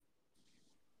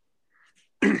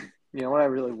You know what I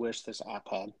really wish this app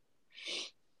had?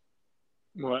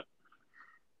 What?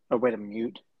 A way to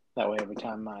mute. That way every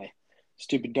time my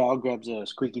stupid dog grabs a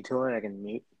squeaky toy, I can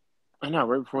mute. I know,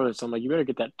 right before this, I'm like, you better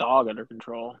get that dog under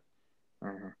control.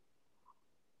 Mm-hmm.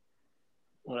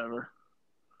 Whatever.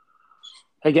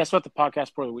 Hey, guess what the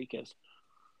podcast for the week is?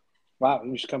 Wow,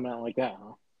 you just coming out like that,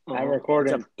 huh? I Uh-huh.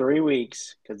 recorded It's in 3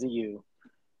 weeks because of you.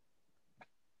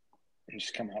 And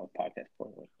just coming out with podcast for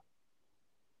the week.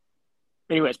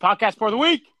 Anyways, podcast for the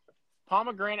week.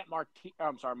 Pomegranate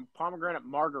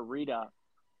margarita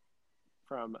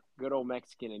from good old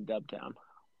Mexican in Dubtown.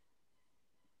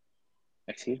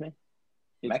 Excuse me?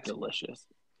 It's Mexican? delicious.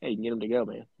 Hey, you can get them to go,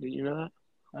 man. Didn't you know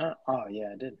that? Oh,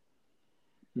 yeah, I did.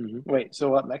 Mm-hmm. Wait, so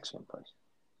what Mexican place?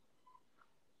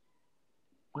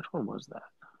 Which one was that?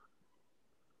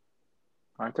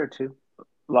 Aren't there two?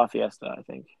 La Fiesta, I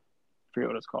think. I forget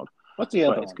what it's called. What's the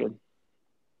But other it's one? good.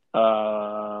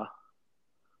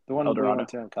 The one El we Dorado. went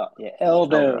to in college. Yeah,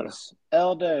 Dorado. Eldo's.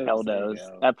 Eldo's. There you Eldo's.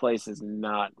 go. That place is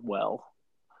not well.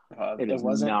 It It is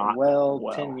wasn't not well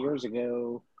well. 10 years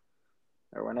ago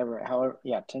or whenever, however,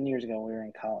 10 years ago we were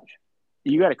in college.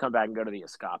 You got to come back and go to the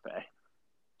Escape.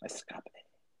 Escape.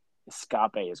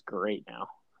 Escape is great now.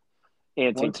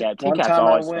 And One Tin time Cat's I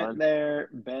always went fun. there,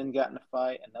 Ben got in a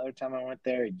fight. Another time I went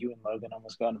there, you and Logan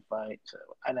almost got in a fight. So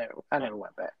I never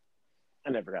went back.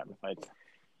 I never got in fights.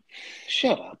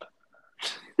 Shut up.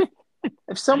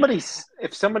 If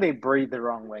somebody breathed the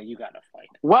wrong way, you got in a fight.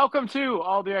 Welcome to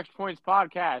All the Extra Points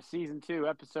Podcast, Season 2,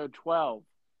 Episode 12,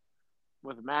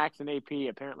 with Max and AP,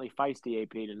 apparently feisty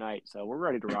AP tonight. So we're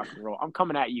ready to rock and roll. I'm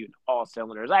coming at you in all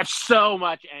cylinders. I have so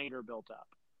much anger built up.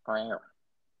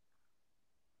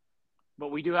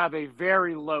 But we do have a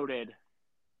very loaded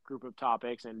group of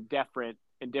topics and different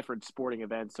sporting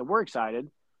events. So we're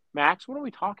excited. Max, what are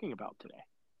we talking about today?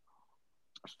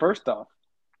 First off,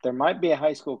 there might be a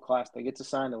high school class that gets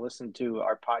assigned to listen to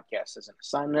our podcast as an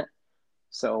assignment.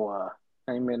 So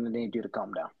I'm going to need you to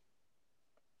calm down.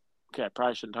 Okay, I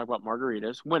probably shouldn't talk about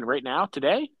margaritas. When? Right now?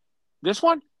 Today? This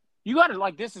one? You got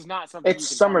to, this is not something It's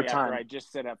you can tell me summertime. after I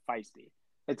just set up feisty.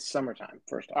 It's summertime,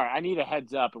 first off. All right, I need a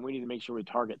heads up, and we need to make sure we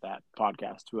target that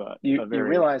podcast to a You very...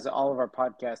 realize that all of our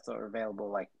podcasts are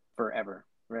available, forever,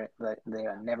 right? They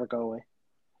never go away.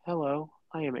 Hello,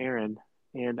 I am Aaron,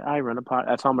 and I run a pod.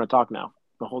 That's how I'm going to talk now,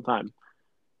 the whole time.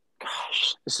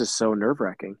 Gosh, this is so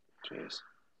nerve-wracking. Jeez.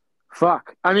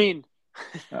 Fuck. I mean...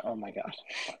 Oh, my God.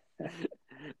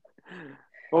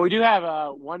 Well, we do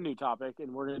have one new topic,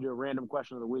 and we're going to do a random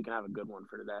question of the week, and I have a good one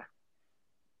for today.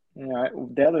 All right.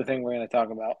 The other thing we're going to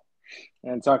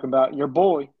talk about your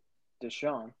boy,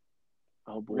 Deshaun.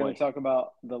 Oh, boy. We're going to talk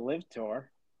about the Live Tour.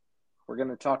 We're going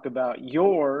to talk about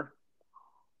your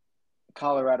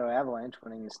Colorado Avalanche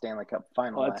winning the Stanley Cup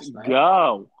final last night. Let's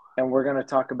go. And we're going to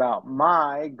talk about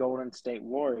my Golden State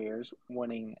Warriors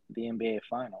winning the NBA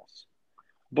Finals.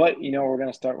 But you know what we're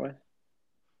going to start with?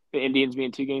 The Indians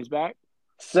being 2 games back?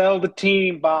 Sell the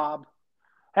team, Bob.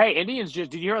 Hey, Indians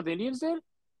did you hear what the Indians did?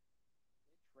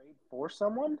 Trade for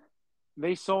someone?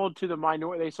 They sold to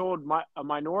a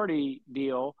minority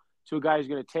deal to a guy who's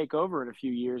going to take over in a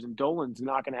few years, and Dolan's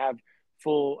not going to have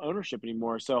full ownership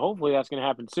anymore. So hopefully that's going to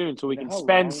happen soon so we can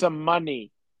spend some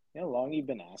money. You know how long you've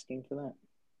been asking for that?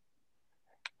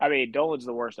 I mean, Dolan's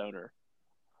the worst owner.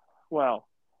 Well,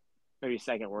 maybe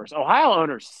second worst. Ohio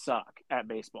owners suck at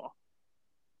baseball.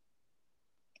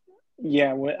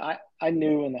 Yeah, I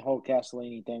knew when the whole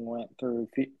Castellini thing went through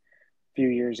a few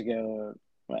years ago,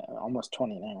 almost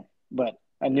 20 now, but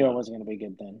I knew it wasn't going to be a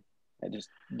good thing. I just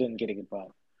didn't get a good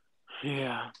vibe.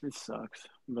 Yeah, it sucks,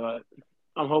 but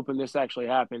I'm hoping this actually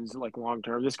happens long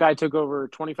term. This guy took over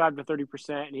 25 to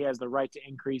 30%, and he has the right to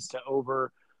increase to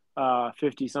over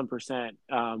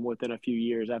 50% within a few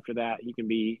years. After that, he can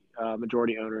be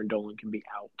majority owner, and Dolan can be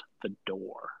out the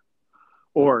door.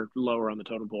 Or lower on the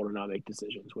totem pole to not make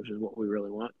decisions, which is what we really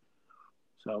want.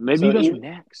 So maybe he does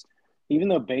next. Even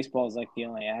though baseball is the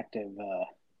only active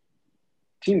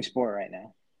team sport right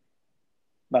now.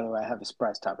 By the way, I have a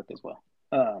surprise topic as well.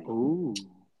 Ooh.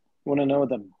 Want to know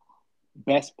the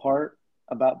best part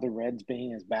about the Reds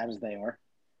being as bad as they are?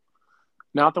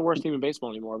 Not the worst team in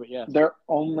baseball anymore, but yeah. They're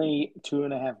only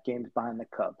 2.5 games behind the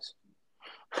Cubs.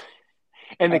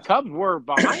 And the Cubs were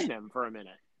behind them for a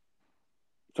minute.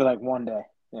 For one day,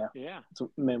 yeah. Yeah. So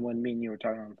when me and you were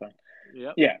talking on the phone.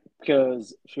 Yep. Yeah,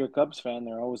 because if you're a Cubs fan,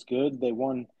 they're always good. They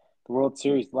won the World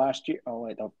Series last year. Oh,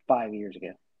 wait, 5 years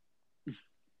ago.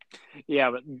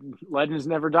 Yeah, but legends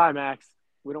never die, Max.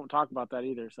 We don't talk about that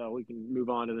either, so we can move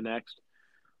on to the next.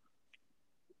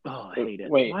 Oh, I hate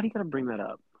it. Wait. Why do you got to bring that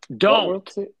up?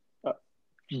 Don't.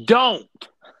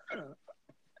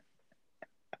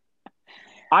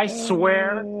 I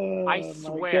swear, My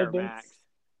goodness. Max.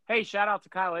 Hey, shout out to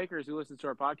Kyle Akers who listens to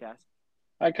our podcast.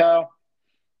 Hi, Kyle.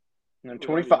 I'm We love you.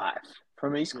 25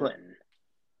 from East Yeah. Clinton.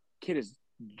 Kid is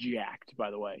jacked,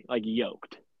 by the way, like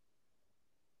yoked.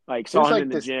 Like He saw was him like in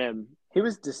the this- gym. He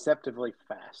was deceptively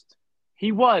fast.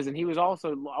 He was, and he was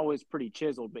also always pretty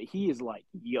chiseled, but he is like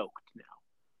yoked now.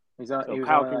 He was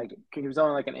Kyle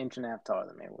only like an inch and a half taller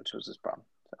than me, which was his problem.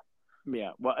 So.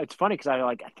 Yeah, well, it's funny because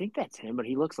I think that's him, but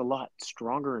he looks a lot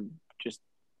stronger and just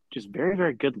very,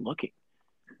 very good looking.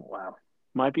 Wow.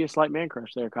 Might be a slight man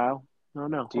crush there, Kyle. I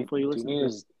don't know. Hopefully you listen to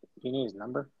this. Do you need his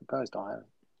number? I probably still have it.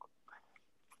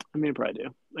 I mean, I probably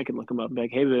do. I can look him up and be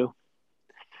like, hey, boo.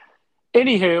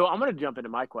 Anywho, I'm going to jump into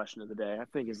my question of the day. I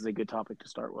think this is a good topic to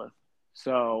start with.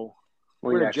 So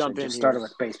we're going to jump in just here. started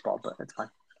with baseball, but it's fine.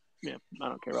 Yeah, I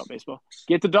don't care about baseball.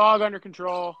 Get the dog under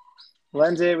control.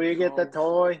 Lindsay, will you get the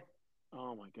toy?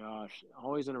 Oh, my gosh.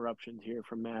 Always interruptions here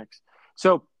from Max.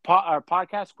 So our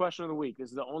podcast question of the week.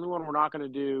 This is the only one we're not going to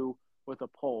do with a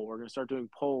poll. We're going to start doing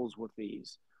polls with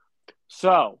these.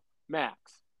 So, Max.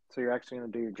 So you're actually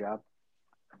going to do your job?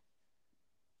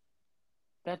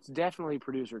 That's definitely a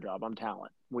producer job. I'm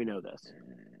talent. We know this.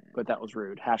 But that was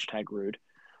rude. # rude.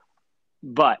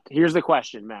 But here's the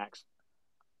question, Max.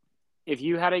 If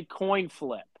you had a coin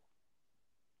flip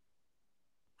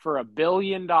for $1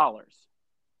 billion,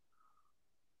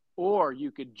 or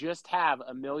you could just have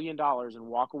 $1 million and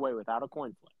walk away without a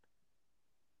coin flip.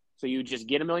 So you just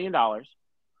get $1 million,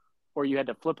 or you had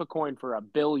to flip a coin for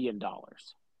 $1 billion.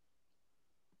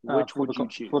 Which would you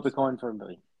choose? Flip a coin for $1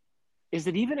 billion. Is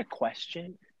it even a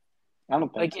question? I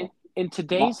don't think like so. in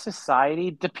today's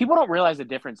society, people don't realize the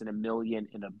difference in $1 million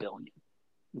and $1 billion.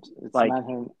 It's like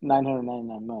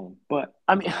 999 million. But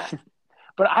I mean,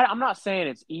 but I'm not saying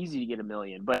it's easy to get $1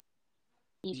 million, but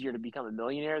it's easier to become a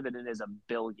millionaire than it is a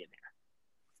billionaire.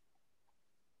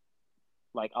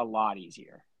 Like a lot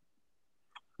easier.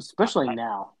 Especially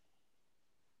now.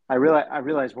 I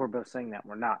realize we're both saying that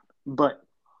we're not, but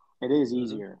it is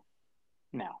easier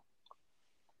now.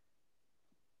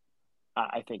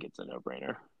 I think it's a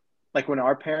no-brainer. Like when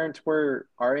our parents were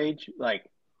our age, like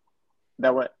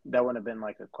that would have been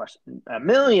like a question. $1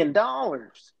 million.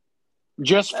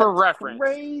 Just for reference,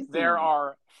 crazy. There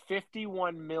are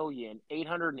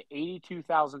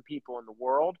 51,882,000 people in the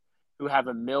world who have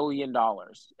 $1 million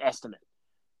estimate.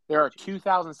 There are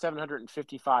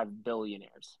 2,755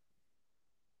 billionaires.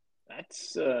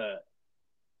 That's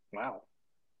wow.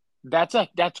 That's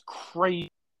crazy.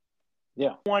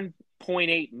 Yeah.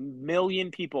 1.8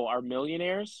 million people are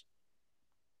millionaires.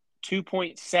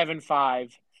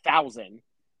 2.75 thousand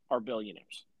are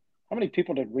billionaires. How many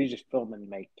people did Regis Philbin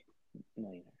make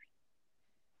millionaires?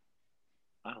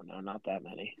 I don't know, not that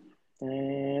many.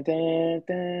 And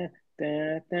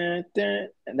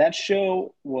that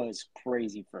show was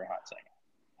crazy for a hot second.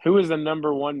 Who is the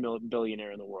number one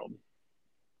billionaire in the world?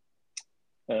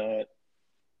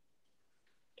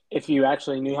 If you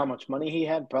actually knew how much money he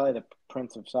had, probably the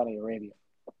Prince of Saudi Arabia.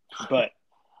 But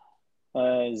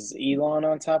is Elon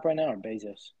on top right now or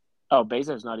Bezos? Oh,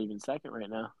 Bezos not even second right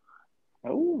now.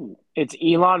 Oh. It's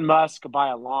Elon Musk by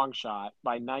a long shot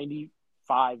by $95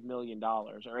 million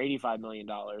or $85 million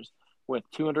with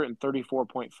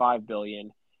 $234.5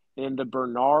 billion. And the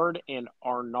Bernard and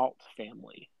Arnault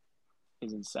family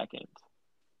is in second.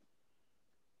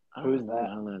 Who's that?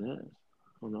 How that is.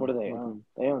 What do they own?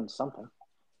 They own something.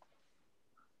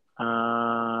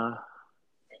 I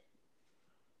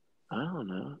don't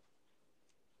know.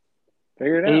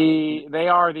 Figure it out.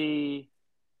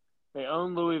 They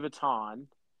own Louis Vuitton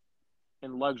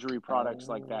and luxury products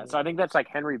like that. So I think that's like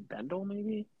Henry Bendel,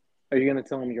 maybe. Are you going to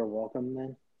tell him you're welcome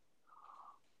then?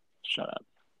 Shut up.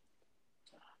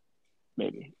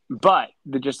 Maybe. But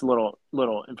just a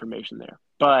little information there.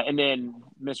 And then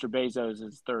Mr. Bezos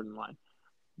is third in line.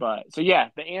 But so yeah,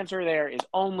 the answer there is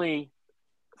only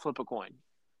flip a coin,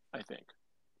 I think.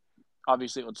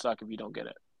 Obviously it would suck if you don't get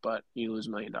it, but you lose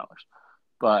 $1 million.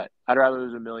 But I'd rather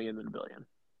lose $1 million than $1 billion.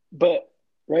 But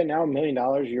right now, $1 million,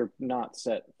 you're not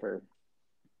set for.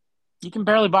 You can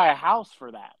barely buy a house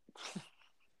for that.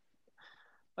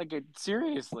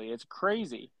 Seriously, it's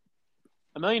crazy.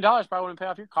 $1 million probably wouldn't pay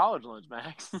off your college loans,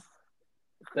 Max.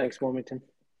 Thanks, Wilmington.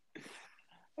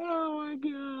 Oh my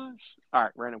gosh! All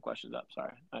right, random questions up.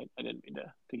 Sorry, I didn't mean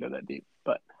to go that deep,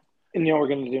 but. And you know what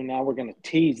we're going to do now? We're going to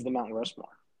tease the Mount Rushmore.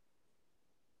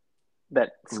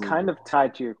 That's kind of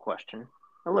tied to your question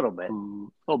a little bit. A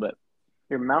little bit.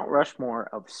 Your Mount Rushmore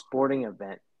of sporting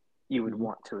event you would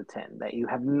want to attend that you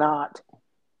have not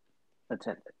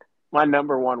attended. My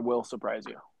number one will surprise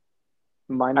you.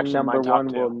 My number one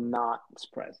will not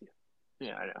surprise you.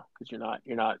 Yeah, I know.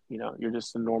 Because you're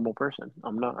just a normal person.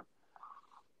 I'm not.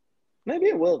 Maybe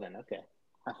it will then. Okay.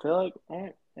 I feel like all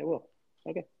right, it will.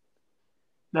 Okay.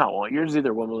 No, well, yours is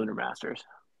either Wimbledon or Masters.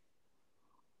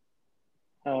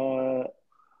 Uh,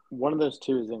 one of those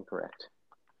two is incorrect,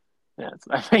 Yeah,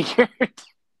 I figured.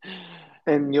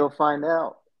 and you'll find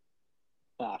out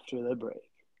after the break.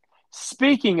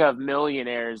 Speaking of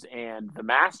millionaires and the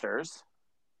Masters,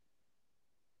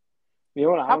 You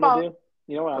know what how I'm gonna about do?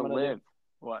 You know what the I'm gonna do? Live?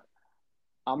 What?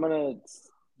 I'm gonna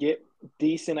get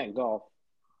decent at golf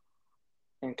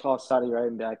and call Saudi Arabia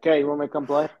and be like, "Hey, you want me to come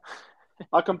play?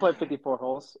 I'll come play 54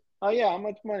 holes. Oh yeah, how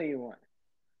much money you want?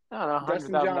 I don't know,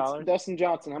 Dustin Johnson. $100,000. Dustin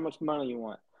Johnson. How much money you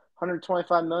want?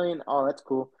 125 million. Oh, that's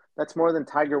cool. That's more than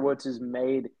Tiger Woods has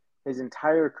made his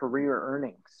entire career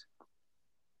earnings.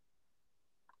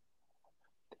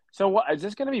 So what is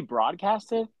this going to be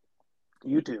broadcasted?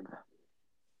 YouTube.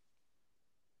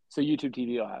 So YouTube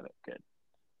TV will have it. Good.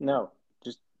 No,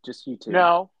 just YouTube.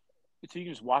 No, so you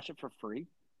can just watch it for free.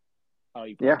 Oh,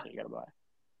 you probably can't. You got to buy.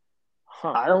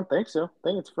 Huh? I don't think so. I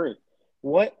think it's free.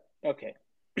 What? Okay.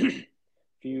 If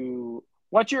you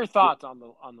What's your thoughts on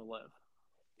the Live?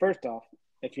 first off,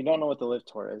 if you don't know what the Live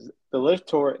Tour is, the Live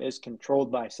Tour is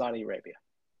controlled by Saudi Arabia,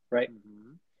 right?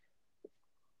 Mm-hmm.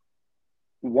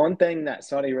 One thing that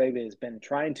Saudi Arabia has been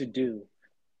trying to do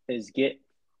is get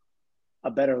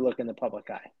a better look in the public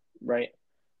eye, right?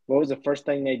 What was the first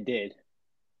thing they did?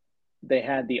 They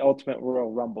had the Ultimate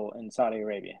Royal Rumble in Saudi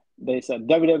Arabia. They said,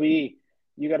 WWE,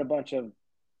 you got a bunch of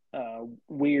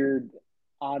weird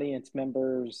audience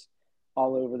members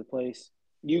all over the place.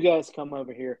 You guys come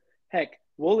over here. Heck,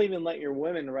 we'll even let your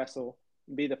women wrestle,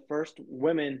 be the first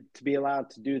women to be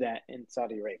allowed to do that in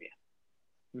Saudi Arabia.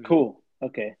 Mm-hmm. Cool.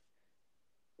 Okay.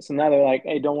 So now they're like,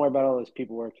 hey, don't worry about all those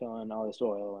people we're killing, all this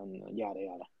oil, and yada,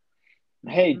 yada. Mm-hmm.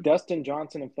 Hey, Dustin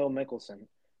Johnson and Phil Mickelson, I'm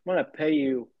going to pay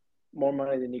you more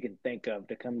money than you can think of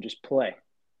to come just play.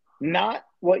 Not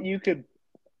what you could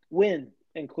win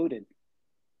included.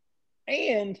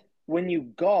 And when you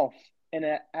golf and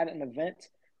at an event,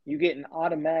 you get an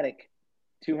automatic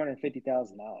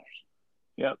 $250,000.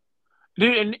 Yep.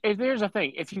 Dude, and there's a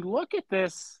thing. If you look at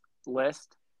this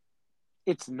list,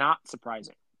 it's not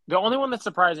surprising. The only one that's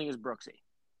surprising is Brooksy.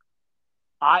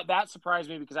 That surprised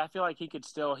me because I feel like he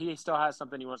still has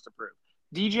something he wants to prove.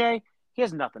 DJ, he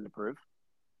has nothing to prove.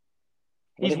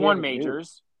 He's won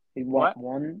majors. He won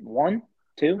one,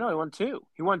 two? No, he won two.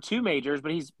 He won two majors,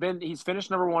 but he's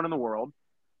finished number one in the world.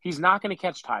 He's not going to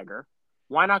catch Tiger.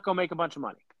 Why not go make a bunch of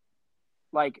money?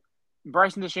 Like,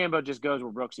 Bryson DeChambeau just goes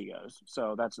where Brooksy goes,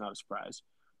 so that's not a surprise.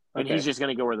 And he's just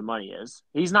going to go where the money is.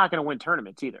 He's not going to win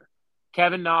tournaments either.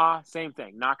 Kevin Na, same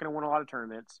thing. Not going to win a lot of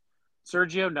tournaments.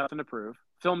 Sergio, nothing to prove.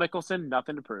 Phil Mickelson,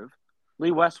 nothing to prove.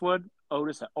 Lee Westwood, old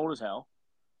as hell.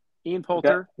 Ian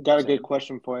Poulter. Got a good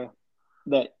question for you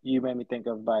that you made me think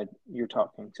of by your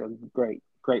talking. So great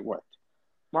work.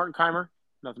 Martin Keimer,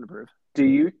 nothing to prove. Do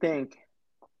you think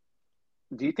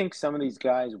some of these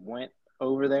guys went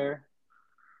over there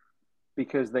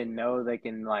because they know they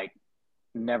can like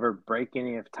never break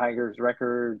any of Tiger's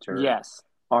records or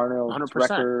Arnold's 100%.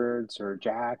 Records or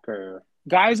Jack or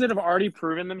guys that have already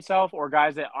proven themselves or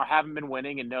guys that haven't been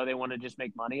winning and know they want to just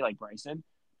make money like Bryson?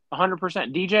 100%.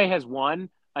 DJ has won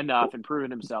enough and proven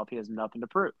himself. He has nothing to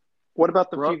prove. What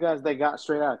about the few guys they got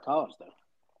straight out of college, though?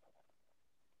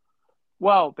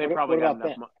 Well, they probably got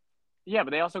enough money. Yeah,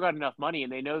 but they also got enough money,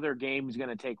 and they know their game is going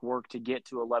to take work to get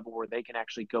to a level where they can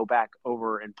actually go back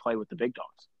over and play with the big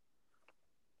dogs.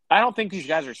 I don't think these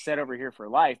guys are set over here for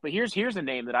life, but here's a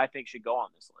name that I think should go on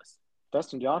this list.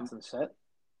 Dustin Johnson's set.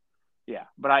 Yeah,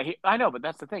 but I know, but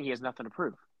that's the thing. He has nothing to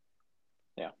prove.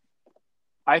 Yeah.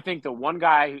 I think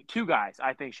two guys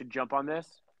I think should jump on this,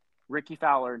 Ricky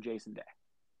Fowler and Jason Day.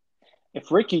 If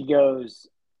Ricky goes,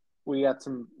 they got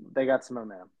some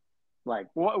momentum. Like,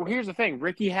 well, here's the thing.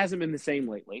 Ricky hasn't been the same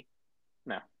lately.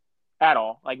 No. At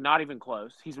all. Like, not even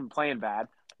close. He's been playing bad.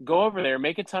 Go over there,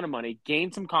 make a ton of money,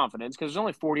 gain some confidence, because there's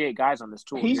only 48 guys on this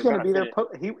tour. He's going to be their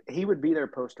he would be their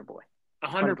poster boy.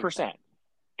 100%.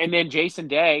 And then Jason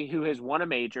Day, who has won a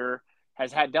major,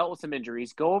 has dealt with some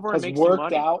injuries, go over and make some money.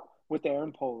 Has worked out with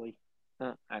Aaron Poley.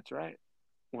 That's right.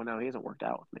 Well, no, he hasn't worked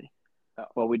out with me. Oh.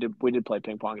 Well, we did play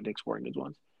ping pong at Dick's Sporting Goods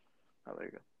once. Oh, there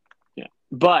you go. Yeah.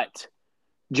 But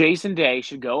Jason Day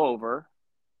should go over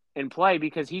and play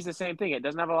because he's the same thing. It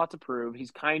doesn't have a lot to prove.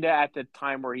 He's kind of at the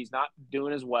time where he's not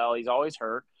doing as well. He's always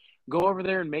hurt. Go over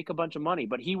there and make a bunch of money.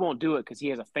 But he won't do it because he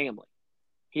has a family.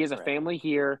 He has a family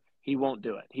here. He won't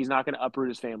do it. He's not going to uproot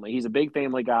his family. He's a big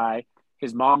family guy.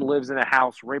 His mom lives in a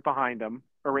house right behind him,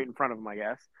 or right in front of him, I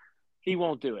guess. He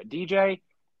won't do it. DJ,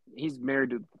 he's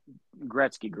married to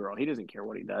Gretzky girl. He doesn't care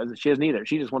what he does. She doesn't either.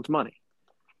 She just wants money.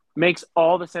 Makes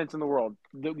all the sense in the world.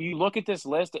 You look at this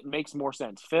list, it makes more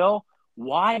sense. Phil,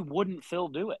 why wouldn't Phil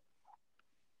do it?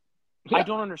 Yeah. I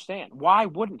don't understand. Why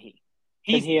wouldn't he?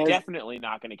 He's definitely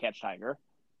not going to catch Tiger.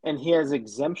 And he has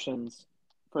exemptions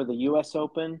for the U.S.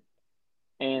 Open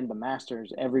and the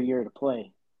Masters every year to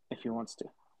play if he wants to.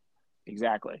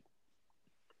 Exactly.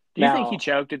 Do you think he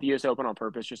choked at the U.S. Open on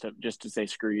purpose just to say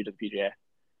screw you to the PGA?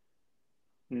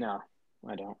 No,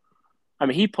 I don't. I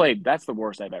mean, he played – that's the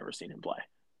worst I've ever seen him play.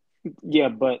 Yeah,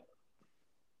 but,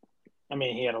 I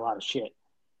mean, he had a lot of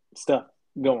stuff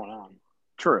going on.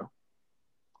 True.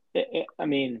 I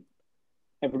mean,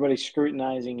 everybody's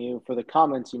scrutinizing you for the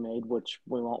comments you made, which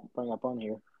we won't bring up on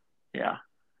here. Yeah.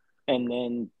 And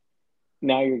then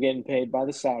now you're getting paid by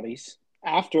the Saudis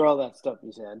after all that stuff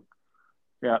you said.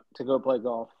 Yeah. To go play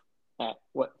golf at,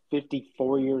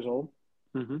 54 years old?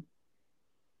 Mm-hmm.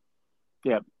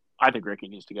 Yeah. I think Ricky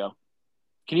needs to go.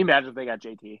 Can you imagine if they got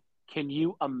JT? Can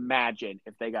you imagine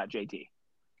if they got JT?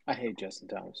 I hate Justin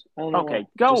Thomas. I don't know okay,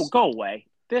 why. go away.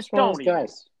 This don't even.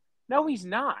 Guys. No, he's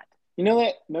not. You know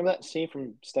that? Remember that scene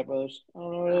from Step Brothers? I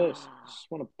don't know what it is. I just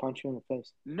want to punch you in the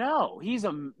face. No,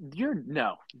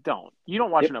 don't. You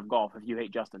don't watch enough golf if you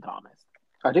hate Justin Thomas.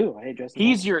 I do. I hate Justin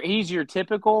Thomas. He's your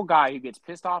typical guy who gets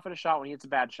pissed off at a shot when he hits a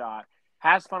bad shot,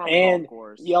 has fun on the golf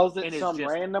course, yells at some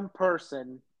random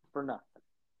person for nothing.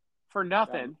 For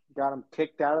nothing. Got him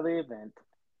kicked out of the event.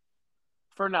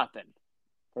 For nothing.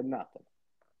 For nothing.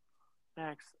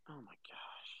 Max, oh my gosh.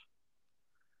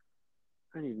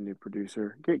 I need a new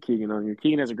producer. Get Keegan on here.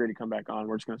 Keegan has agreed to come back on.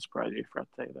 We're just going to surprise you. Forgot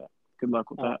to tell you that. Good luck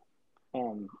with that.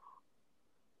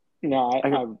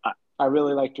 No, I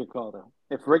really liked your call, though.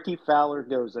 If Ricky Fowler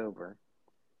goes over,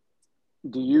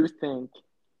 do you think,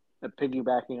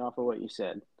 piggybacking off of what you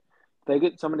said, if they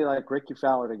get somebody like Ricky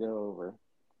Fowler to go over,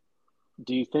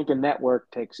 do you think a network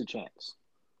takes a chance?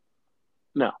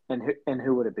 No. And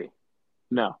who would it be?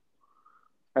 No.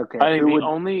 Okay. I think who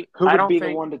would be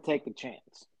the one to take a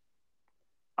chance?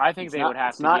 I think would have to.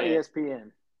 It's not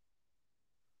ESPN.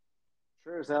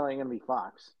 Sure as hell ain't gonna be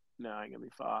Fox. No, ain't gonna be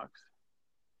Fox.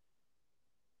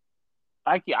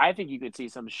 I think you could see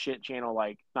some shit channel,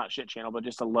 like not shit channel, but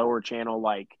just a lower channel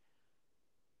like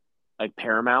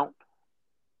Paramount.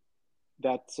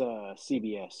 That's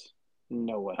CBS.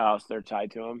 No way. Oh, so they're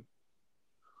tied to them.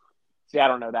 See, I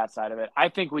don't know that side of it. I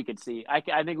think we could see.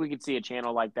 I think we could see a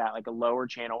channel like that, like a lower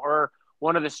channel, or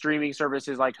one of the streaming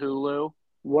services like Hulu.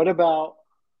 What about?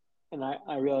 And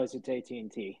I realize it's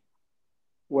AT&T.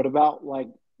 What about like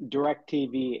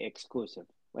DirecTV exclusive,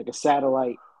 like a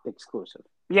satellite exclusive?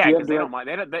 Yeah, because they don't mind.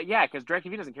 Because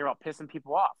DirecTV doesn't care about pissing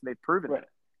people off. They've proven it.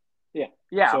 Yeah.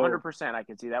 Yeah, 100%. I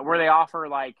can see that. Where they offer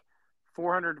like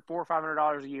 $400 or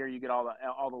 $500 a year, you get all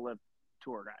the live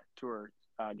tour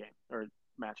game or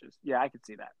matches. Yeah, I could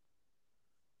see that.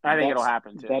 I think it'll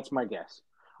happen too. That's my guess.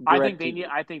 I think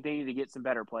they need to get some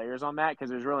better players on that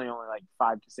because there's really only like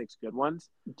 5 to 6 good ones.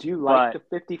 Do you like the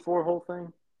 54 hole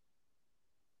thing?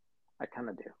 I kind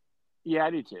of do. Yeah, I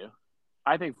do too.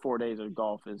 I think 4 days of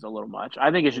golf is a little much.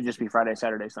 I think it should just be Friday,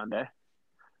 Saturday, Sunday.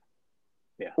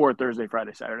 Yeah. Or Thursday,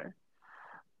 Friday, Saturday.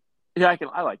 Yeah,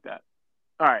 I like that.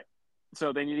 All right.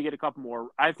 So they need to get a couple more.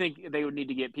 I think they would need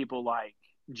to get people like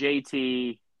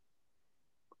JT.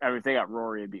 I mean, if they got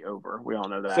Rory, it'd be over. We all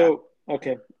know that. So,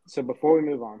 okay. So before we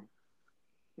move on,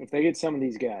 if they get some of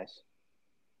these guys,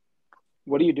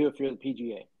 what do you do if you're the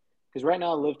PGA? Because right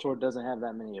now, Live Tour doesn't have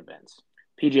that many events.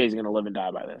 PGA is going to live and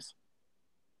die by this.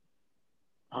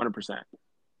 100%.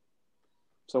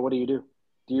 So what do you do?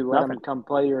 Do you let them come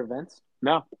play your events?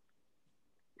 No.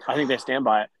 I think they stand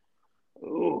by it.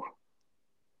 Ooh.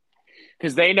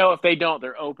 Because they know if they don't,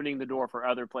 they're opening the door for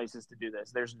other places to do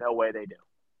this. There's no way they do.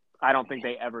 I don't think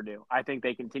they ever do. I think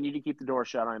they continue to keep the door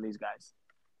shut on these guys.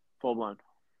 Full blown.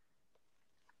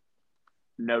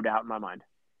 No doubt in my mind.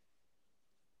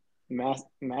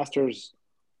 Masters,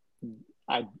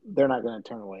 they're not going to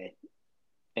turn away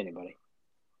anybody.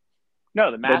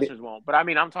 No, the Masters won't. But I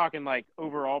mean, I'm talking like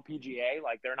overall PGA.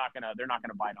 Like they're not gonna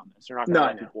bite on this. They're not gonna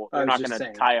let people. They're not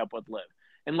gonna tie up with Liv,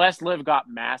 unless Liv got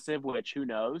massive. Which who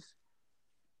knows?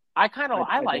 I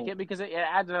like it because it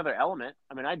adds another element.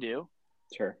 I mean, I do.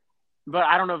 Sure. But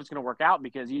I don't know if it's going to work out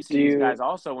because these guys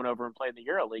also went over and played the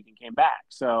EuroLeague and came back.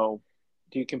 So,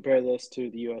 do you compare this to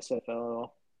the USFL at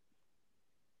all?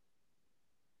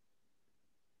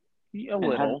 A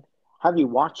little. Have you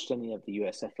watched any of the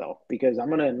USFL? Because I'm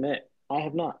going to admit, I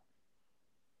have not.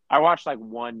 I watched like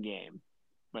one game,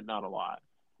 but not a lot.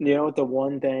 You know what the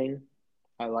one thing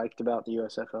I liked about the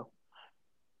USFL?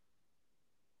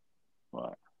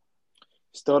 What?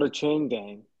 Start a chain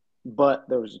gang but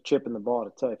there was a chip in the ball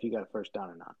to tell you if you got a first down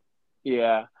or not.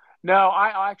 Yeah. No,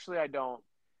 I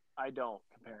don't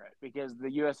compare it because the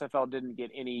USFL didn't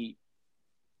get any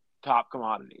top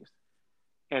commodities.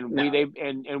 And No,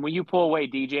 and when you pull away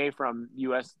DJ from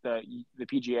the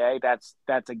PGA,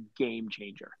 that's a game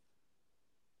changer.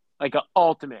 Like an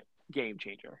ultimate game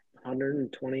changer.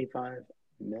 125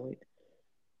 million.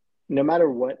 No matter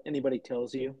what anybody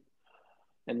tells you,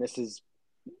 and this is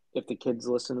if the kids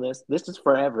listen to this is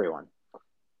for everyone.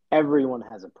 Everyone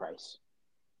has a price.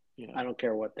 Yeah. I don't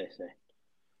care what they say.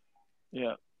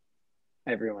 Yeah.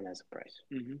 Everyone has a price.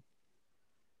 Mm-hmm.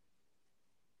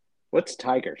 What's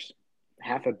Tigers?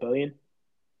 $500 million?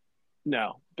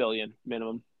 No, billion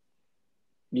minimum.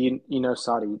 You know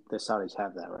the Saudis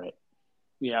have that, right?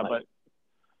 Yeah, Like,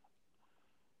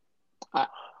 but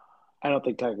I don't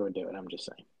think Tiger would do it. I'm just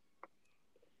saying.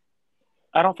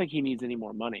 I don't think he needs any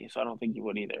more money, so I don't think he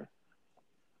would either.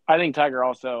 I think Tiger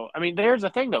also. I mean, there's the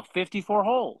thing though: 54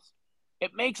 holes.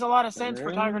 It makes a lot of sense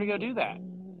for Tiger to go do that.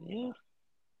 Yeah.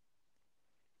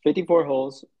 54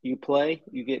 holes. You play,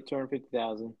 you get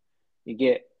 250,000. You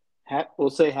get we'll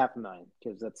say $500,000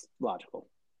 because that's logical.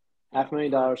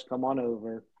 $500,000. Come on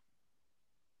over.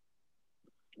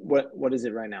 What is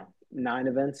it right now? 9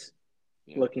 events.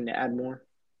 Yeah. Looking to add more.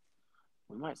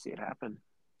 We might see it happen.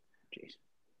 Jeez.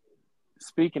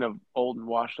 Speaking of old and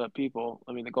washed up people,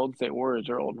 I mean, the Golden State Warriors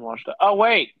are old and washed up. Oh,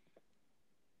 wait.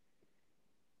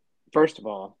 First of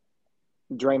all,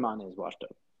 Draymond is washed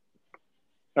up.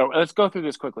 Oh, let's go through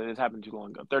this quickly. This happened too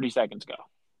long ago. 30 seconds ago.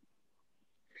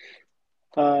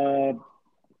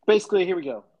 Basically, here we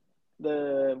go.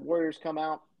 The Warriors come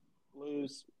out,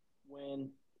 lose, win.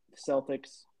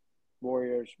 Celtics,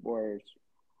 Warriors.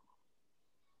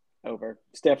 Over.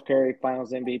 Steph Curry,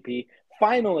 Finals MVP.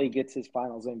 Finally gets his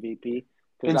Finals MVP.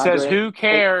 And says, who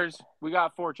cares? We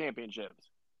got 4 championships.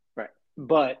 Right.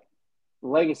 But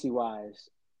legacy-wise,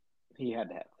 he had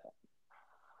to have that.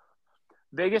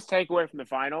 Biggest takeaway from the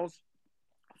finals,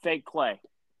 fake Clay.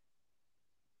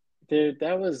 Dude,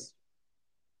 that was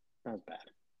bad.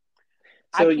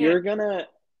 So you're going to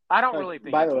 – I don't really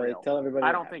think by it's the way, real. tell everybody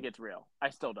I don't think it's real. I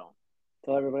still don't.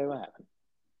 Tell everybody what happened.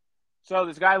 So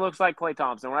this guy looks like Klay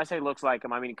Thompson. When I say looks like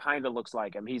him, I mean kind of looks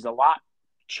like him. He's a lot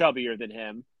chubbier than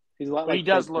him. He's a lot like he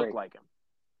does fake look Drake. like him.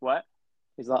 What?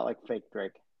 He's a lot like fake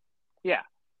Drake. Yeah,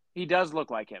 he does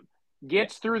look like him.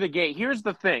 Gets through the gate. Here's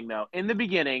the thing, though. In the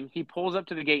beginning, he pulls up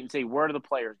to the gate and say, "Where do the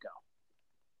players go?"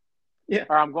 Yeah.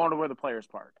 Or I'm going to where the players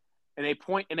park. And they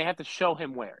point and they have to show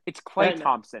him where. It's Klay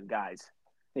Thompson, guys.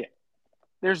 Yeah.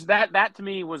 There's that. That to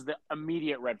me was the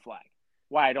immediate red flag.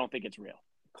 Why I don't think it's real.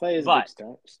 Klay is a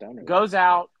big stoner. Goes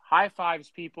out, high fives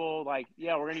people, like,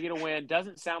 yeah, we're gonna get a win.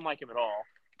 Doesn't sound like him at all.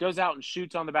 Goes out and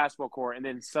shoots on the basketball court, and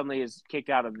then suddenly is kicked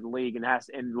out of the league and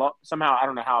somehow I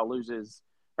don't know how loses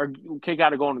or kicked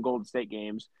out of going to Golden State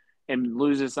games and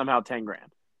loses somehow $10,000.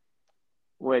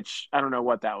 Which I don't know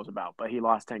what that was about, but he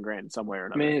lost $10,000 some way or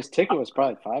another. I mean, his ticket was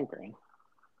probably $5,000.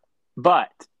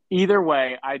 But either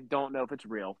way, I don't know if it's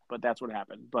real, but that's what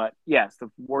happened. But yes,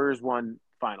 the Warriors won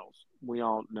finals. We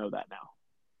all know that now.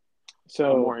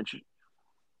 So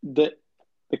the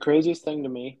craziest thing to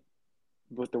me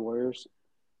with the Warriors,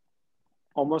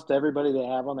 almost everybody they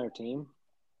have on their team,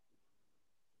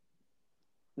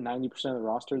 90% of the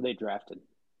roster they drafted.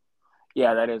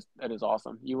 Yeah, that is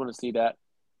awesome. You want to see that.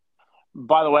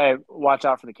 By the way, watch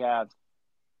out for the Cavs.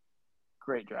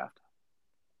 Great draft.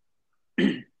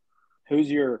 Who's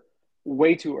your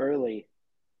way too early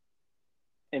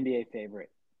NBA favorite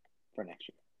for next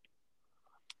year?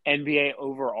 NBA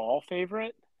overall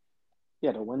favorite?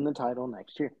 Yeah, to win the title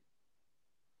next year.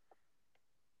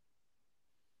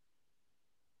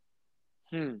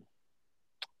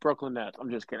 Brooklyn Nets.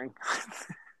 I'm just kidding.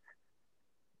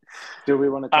 Do we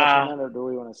want to touch on that, or do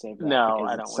we want to save that? No,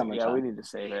 I don't. Yeah, we need to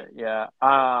save it. Yeah.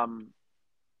 I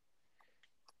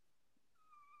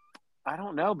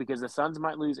don't know because the Suns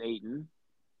might lose Ayton,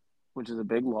 which is a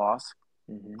big loss.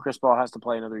 Mm-hmm. Chris Paul has to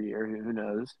play another year. Who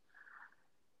knows?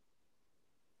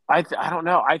 I don't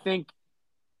know. I think.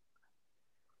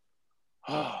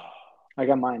 I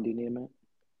got mine. Do you need a minute?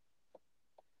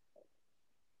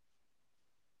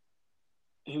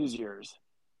 Who's yours?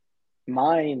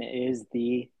 Mine is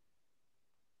the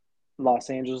Los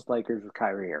Angeles Lakers with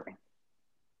Kyrie Irving.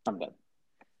 I'm done.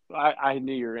 I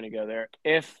knew you were going to go there.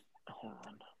 Hold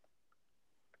on.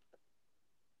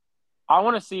 I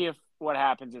want to see what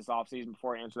happens this offseason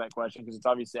before I answer that question because it's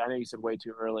obviously, I know you said way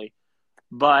too early,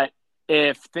 but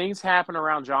if things happen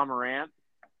around John Morant.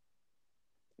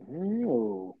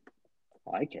 Ooh,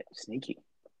 I like it. Sneaky.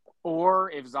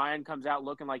 Or if Zion comes out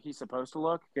looking like he's supposed to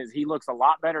look, because he looks a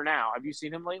lot better now. Have you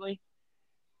seen him lately?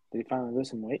 Did he finally lose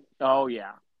some weight? Oh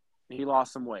yeah, he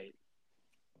lost some weight.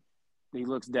 He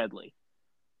looks deadly.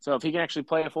 So if he can actually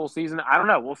play a full season, I don't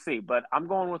know. We'll see. But I'm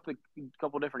going with a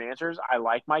couple different answers. I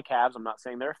like my Cavs. I'm not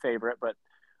saying they're a favorite, but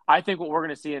I think what we're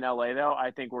going to see in LA, though,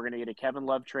 I think we're going to get a Kevin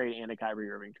Love trade and a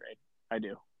Kyrie Irving trade. I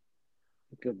do.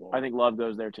 Good boy. I think Love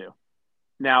goes there too.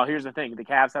 Now, here's the thing. The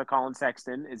Cavs have Colin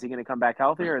Sexton. Is he going to come back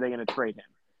healthy, or are they going to trade him?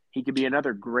 He could be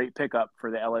another great pickup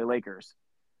for the LA Lakers.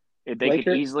 If they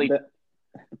could easily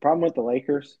the problem with the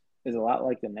Lakers is a lot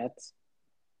like the Nets.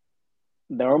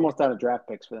 They're almost out of draft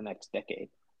picks for the next decade.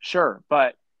 Sure,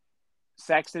 but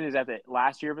Sexton is at the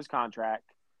last year of his contract,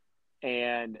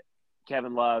 and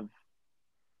Kevin Love,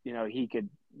 he could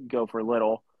go for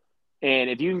little. And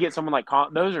if you can get someone like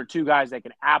those are two guys that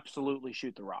can absolutely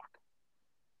shoot the rock.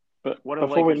 But what do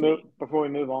before we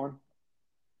move on,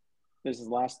 this is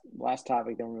last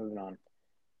topic. Then we're moving on.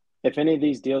 If any of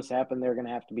these deals happen, they're going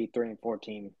to have to be 3 and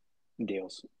 14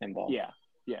 deals involved. Yeah.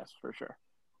 Yes, for sure.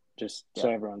 Just so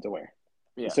everyone's aware.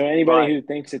 Yeah. So anybody who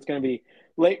thinks it's going to be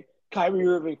late Kyrie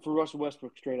Irving for Russell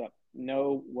Westbrook straight up,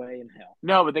 no way in hell.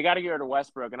 No, but they got to get rid of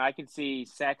Westbrook, and I can see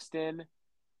Sexton,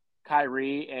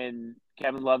 Kyrie, and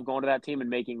Kevin Love going to that team and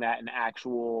making that an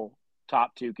actual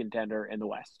top 2 contender in the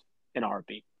West in a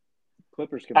heartbeat.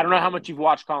 Clippers. I don't know how much you've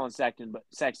watched Colin Sexton,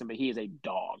 but he is a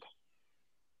dog.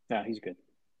 No, he's good.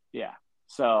 Yeah.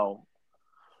 So,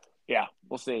 yeah,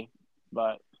 we'll see.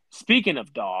 But speaking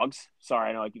of dogs, sorry,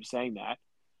 I know I keep saying that.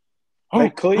 The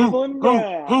Cleveland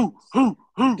Browns. Who?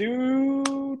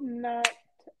 Do not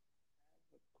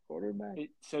quarterback.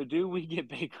 So do we get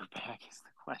Baker back is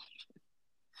the question.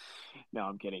 No,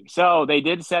 I'm kidding. So they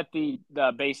did set the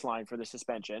baseline for the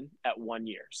suspension at 1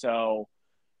 year. So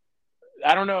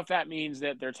I don't know if that means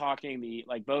that they're talking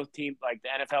both teams, like the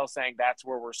NFL saying that's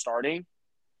where we're starting,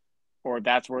 or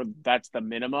that's the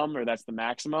minimum or that's the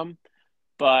maximum.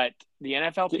 But the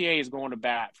NFLPA is going to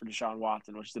bat for Deshaun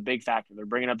Watson, which is a big factor. They're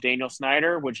bringing up Daniel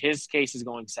Snyder, which his case is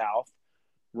going south.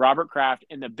 Robert Kraft,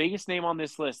 and the biggest name on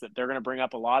this list that they're going to bring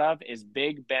up a lot of is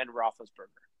Big Ben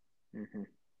Roethlisberger. Mm-hmm.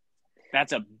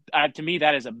 That's to me,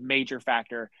 that is a major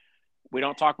factor. We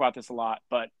don't talk about this a lot,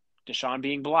 but Deshaun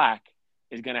being black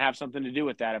is going to have something to do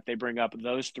with that if they bring up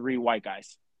those 3 white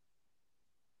guys.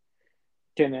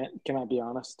 Can I be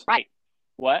honest? Right.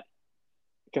 What?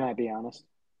 Can I be honest?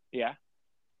 Yeah.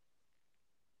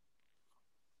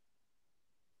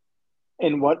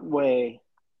 In what way,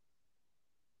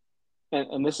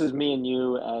 and this is me and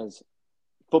you as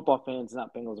football fans,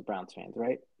 not Bengals or Browns fans,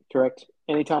 right? Correct?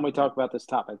 Anytime we talk about this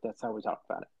topic, that's how we talk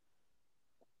about it.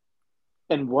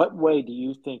 In what way do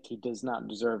you think he does not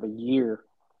deserve a year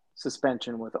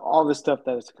suspension with all the stuff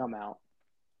that has come out?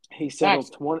 He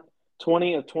settled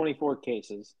 20 of 24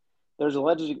 cases. There's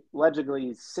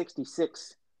allegedly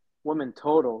 66 women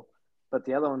total, but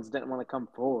the other ones didn't want to come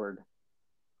forward.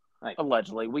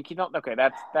 Allegedly, we can don't. Okay,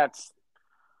 that's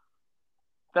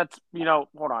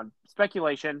hold on,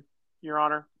 speculation, Your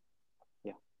Honor.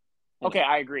 Yeah. Okay,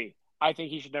 I agree. I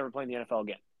think he should never play in the NFL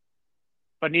again,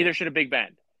 but neither should a Big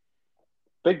Ben.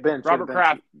 Big Ben. Robert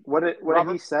Kraft. What did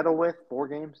he settle with? 4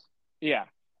 games. Yeah,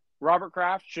 Robert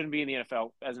Kraft shouldn't be in the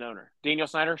NFL as an owner. Daniel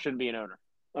Snyder shouldn't be an owner.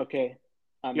 Okay.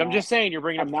 I'm just saying you're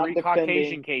bringing up 3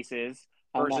 Caucasian cases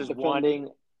versus I'm not defending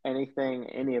anything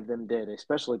any of them did,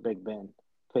 especially Big Ben.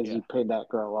 Because you paid that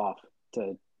girl off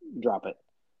to drop it.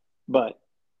 But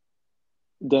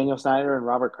Daniel Snyder and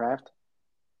Robert Kraft,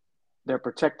 they're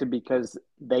protected because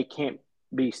they can't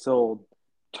be told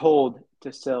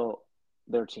to sell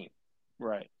their team.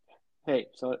 Right. Hey,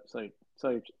 hey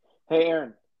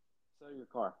Aaron, sell your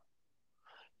car.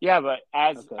 Yeah, but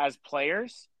as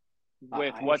players,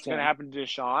 with what's going to happen to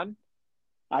Deshaun,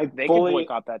 they can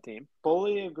boycott that team.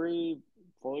 Fully agree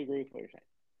with what you're saying.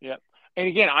 Yep. And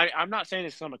again, I'm not saying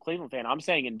this because I'm a Cleveland fan. I'm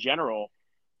saying in general,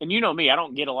 and you know me, I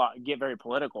don't get very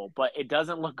political, but it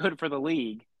doesn't look good for the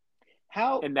league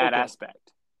in that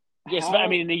aspect. Yes, I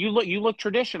mean, you look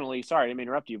traditionally. Sorry, I didn't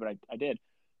interrupt you, but I did.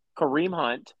 Kareem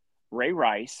Hunt, Ray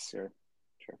Rice. Sure.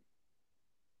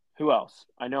 Who else?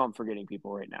 I know I'm forgetting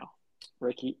people right now.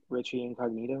 Richie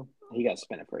Incognito. He got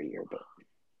suspended for a year, but.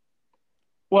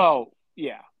 Well,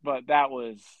 yeah, but that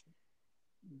was.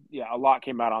 Yeah, a lot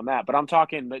came out on that. But I'm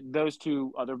talking those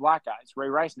 2 other black guys. Ray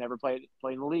Rice never played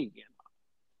in the league again.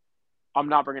 I'm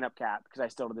not bringing up Cap because I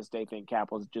still to this day think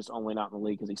Cap was just only not in the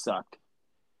league because he sucked.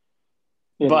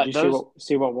 Yeah, but did you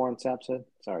see what Warren Sapp said?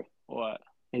 Sorry. What?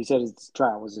 He said his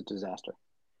trial was a disaster.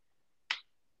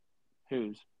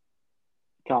 Whose?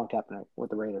 Colin Kaepernick with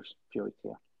the Raiders a few weeks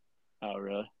ago. Oh,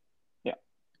 really? Yeah.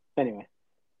 Anyway.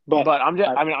 But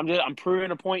I'm proving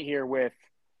a point here with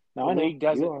the league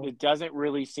doesn't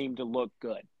really seem to look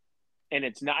good. And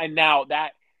it's not, and now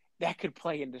that that could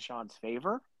play in Deshaun's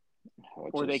favor.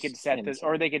 which Or they is could set this, insane.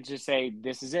 or they could just say,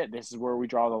 "This is it. This is where we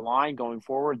draw the line going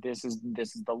forward. This is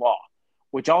the law,"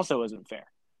 which also isn't fair.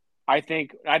 I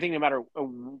think no matter,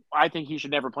 I think he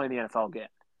should never play in the NFL again.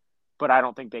 But I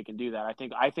don't think they can do that.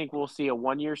 I think we'll see a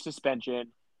 1-year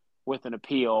suspension with an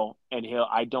appeal, and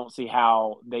I don't see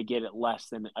how they get it less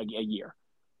than a year.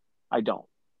 I don't.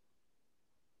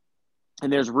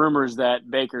 And there's rumors that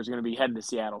Baker's going to be heading to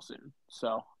Seattle soon,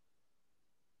 so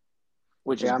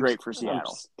which is great for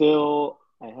Seattle.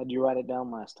 I had you write it down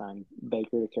last time.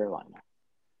 Baker to Carolina.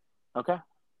 Okay,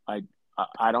 I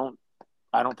don't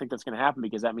think that's going to happen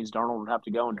because that means Darnold would have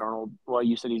to go, and Darnold. Well,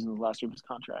 you said he's in the last year of his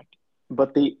contract.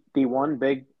 But the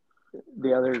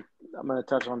other, I'm going to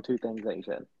touch on two things that you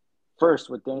said. First,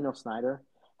 with Daniel Snyder,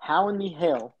 how in the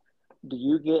hell do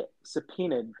you get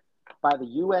subpoenaed by the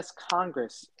U.S.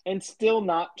 Congress and still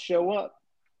not show up?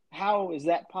 How is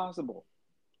that possible?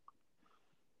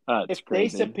 It's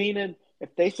crazy.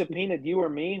 If they subpoenaed you or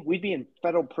me, we'd be in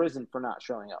federal prison for not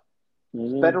showing up.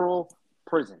 Mm-hmm. Federal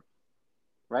prison,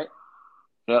 right?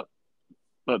 Yep.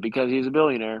 But because he's a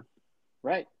billionaire,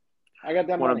 right? I got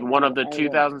that one money. of the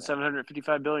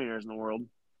 2,755 billionaires in the world.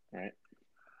 Right.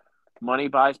 Money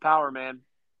buys power, man.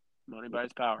 Money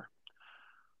buys power.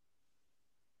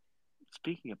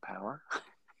 Speaking of power,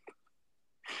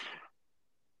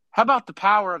 how about the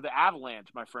power of the Avalanche,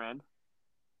 my friend?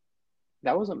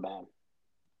 That wasn't bad.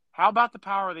 How about the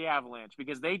power of the Avalanche?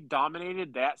 Because they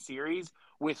dominated that series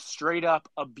with straight up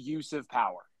abusive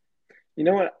power. You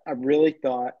know what? I really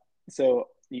thought so.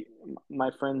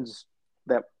 My friends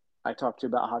that I talked to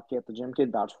about hockey at the gym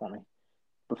could vouch for me.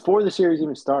 Before the series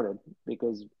even started,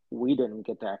 because we didn't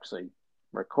get to actually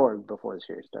record before the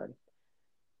series started,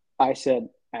 I said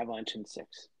Avalanche in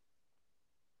 6.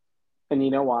 And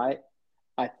you know why?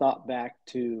 I thought back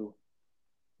to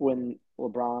when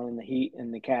LeBron and the Heat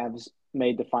and the Cavs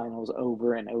made the finals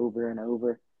over and over and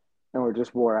over, and were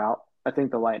just wore out. I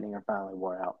think the Lightning are finally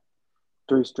wore out.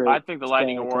 3 straight. I think the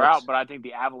Lightning are wore out, but I think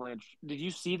the Avalanche. Did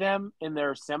you see them in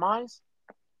their semis,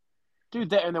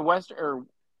 dude? In the Western.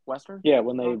 Yeah,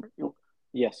 when they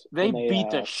beat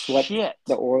the shit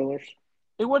the Oilers.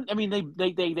 It wouldn't. I mean,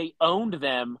 they owned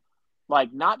them,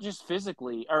 like not just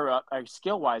physically or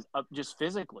skill wise, just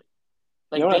physically.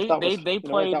 Like they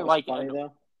played like funny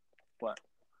though. What?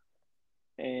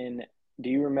 And do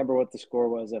you remember what the score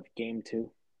was of Game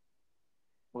 2?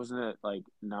 Wasn't it like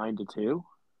 9-2?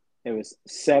 It was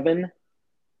 7-0.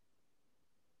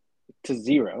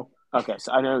 Okay,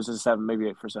 so I know it was a 7.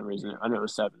 Maybe for some reason I know it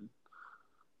was 7.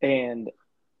 And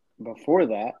before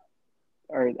that,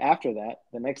 or after that,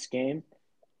 the next game,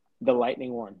 the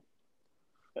Lightning won.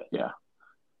 Yeah.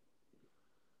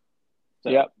 So,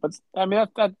 yeah, but I mean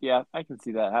that. Yeah, I can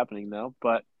see that happening though.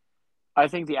 But I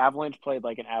think the Avalanche played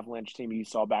like an Avalanche team you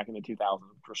saw back in the 2000s,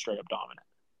 were straight up dominant.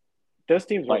 Those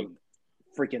teams were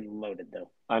freaking loaded,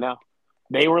 though. I know.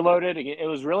 They were loaded. It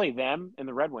was really them and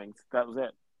the Red Wings. That was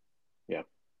it. Yeah.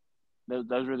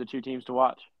 Those were the two teams to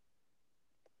watch.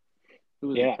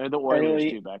 Yeah. The Oilers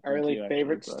too back then. Early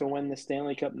favorites to win the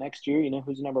Stanley Cup next year. You know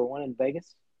who's number 1 in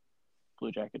Vegas?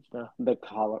 Blue Jackets, though.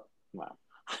 Wow.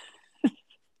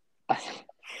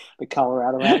 The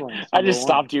Colorado Avalanche. I just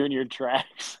stopped you in your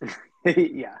tracks.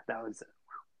 Yeah, that was it.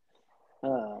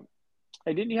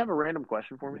 Hey, didn't you have a random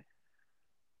question for me?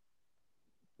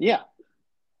 Yeah.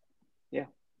 Yeah,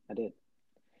 I did.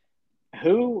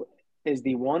 Who is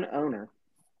the one owner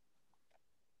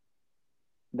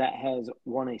that has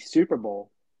won a Super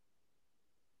Bowl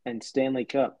and Stanley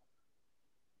Cup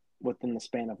within the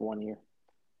span of 1 year?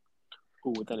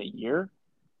 Ooh, within a year?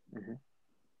 Mm-hmm.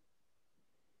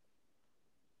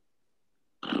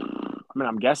 I mean,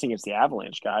 I'm guessing it's the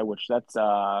Avalanche guy, which that's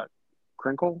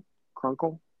Krinky?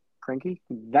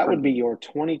 That would be your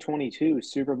 2022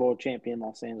 Super Bowl champion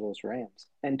Los Angeles Rams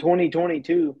and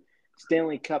 2022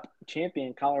 Stanley Cup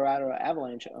champion Colorado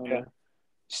Avalanche owner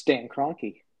Stan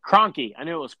Kroenke. Kroenke. I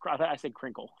knew it was. I said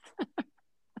Krinkle. I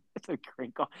said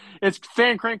Krinkle. It's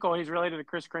Stan Krinkle. He's related to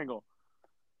Kris Kringle.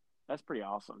 That's pretty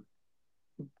awesome.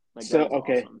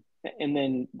 Okay. Awesome. And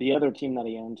then the other team that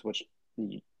he owns, which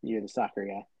you're the soccer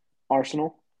guy,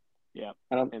 Arsenal. Yeah.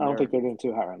 I don't think they're doing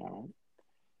too hot right now,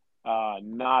 right?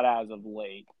 Not as of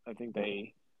late. I think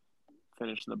they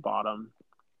finished in the bottom.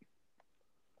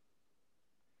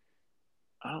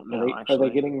 I don't know. Are they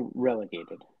getting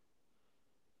relegated?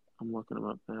 I'm looking them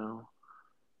up now.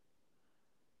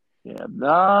 Yeah,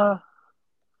 I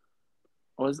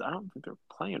don't think they're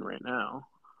playing right now.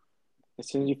 As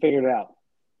soon as you figure it out,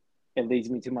 it leads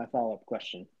me to my follow-up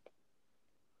question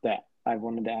that I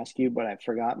wanted to ask you, but I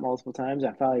forgot multiple times.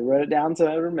 I finally wrote it down so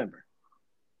I remember.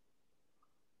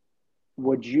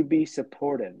 would you be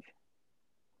supportive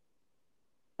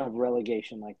of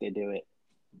relegation like they do it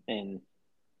in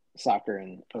soccer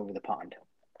and over the pond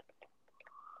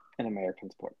in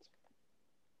American sports?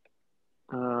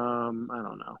 I don't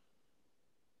know.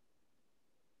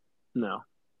 No.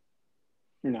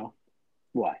 No.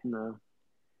 Why? No.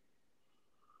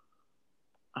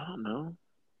 I don't know.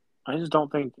 I just don't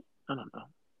think. I don't know.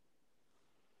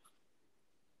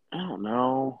 I don't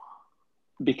know.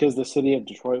 Because the city of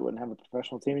Detroit wouldn't have a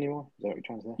professional team anymore? Is that what you're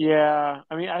trying to say? Yeah.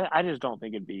 I mean, I just don't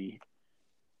think it'd be.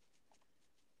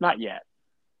 Not yet.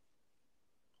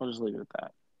 I'll just leave it at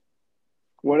that.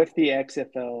 What if the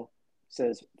XFL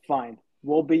says, fine,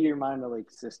 we'll be your minor league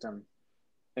system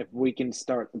if we can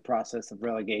start the process of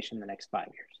relegation in the next 5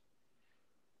 years?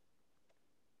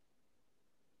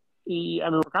 I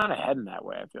mean, we're kind of heading that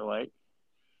way, I feel like.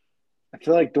 I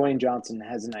feel like Dwayne Johnson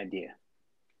has an idea.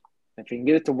 If he can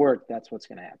get it to work, that's what's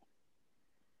going to happen.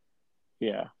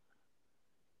 Yeah.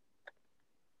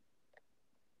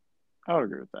 I would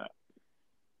agree with that.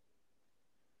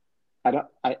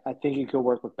 I think it could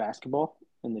work with basketball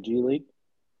in the G League.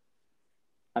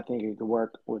 I think it could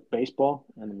work with baseball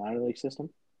in the minor league system.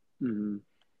 Mm-hmm.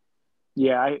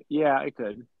 Yeah, it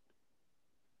could.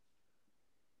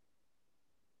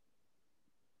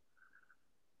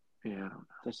 Yeah,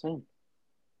 The same.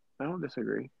 I don't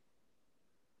disagree.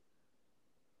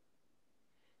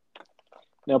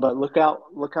 No, but look out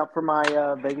for my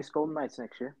Vegas Golden Knights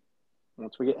next year.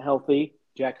 Once we get healthy,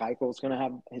 Jack Eichel's going to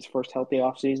have his first healthy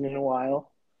offseason in a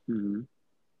while. Mm-hmm.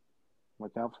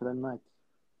 Look out for them Knights.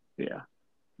 Yeah,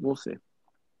 we'll see.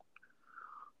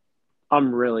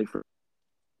 I'm really for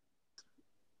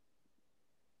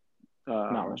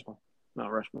Mount Rushmore.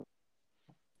 Mount Rushmore.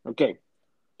 Okay,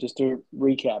 just to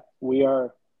recap, we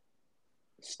are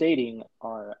stating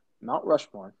our Mount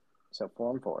Rushmore, so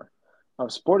 4 and 4,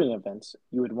 of sporting events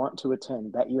you would want to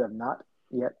attend that you have not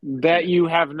yet. That you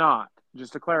have not.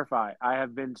 Just to clarify, I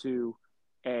have been to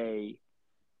a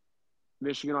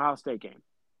Michigan Ohio State game.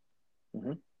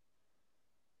 Mm-hmm.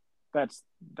 That's.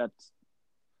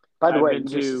 By the I've way,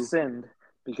 been you to- sinned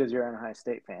because you're an Ohio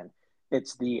State fan.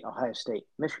 It's the Ohio State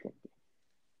Michigan game.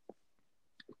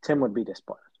 Tim would be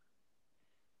disappointed.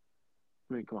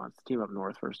 I mean, come on, it's the team up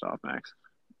north. First off, Max.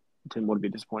 Tim would be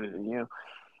disappointed in you.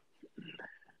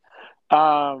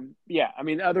 Yeah, I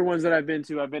mean, other ones that I've been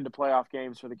to playoff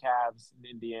games for the Cavs and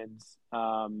Indians.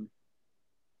 I've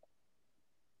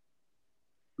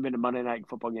been to Monday night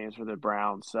football games for the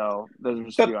Browns. So those are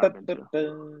just a few I've been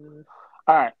to.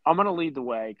 All right, I'm going to lead the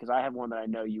way because I have one that I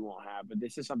know you won't have, but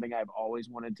this is something I've always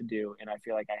wanted to do, and I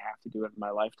feel like I have to do it in my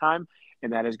lifetime,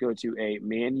 and that is go to a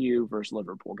Man U versus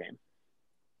Liverpool game.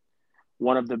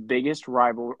 One of the biggest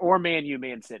rival, or Man U,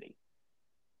 Man City.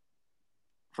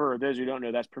 For those who don't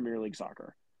know, that's Premier League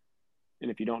soccer. And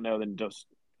if you don't know, then just,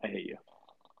 I hate you.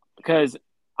 Because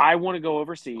I want to go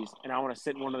overseas, and I want to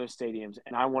sit in one of those stadiums,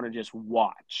 and I want to just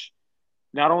watch.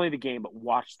 Not only the game, but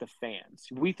watch the fans.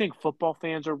 We think football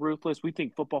fans are ruthless. We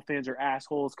think football fans are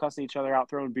assholes, cussing each other out,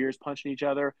 throwing beers, punching each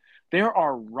other. There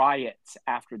are riots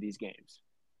after these games.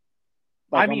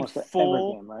 Like I mean,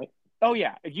 full game, right? Oh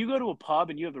yeah, if you go to a pub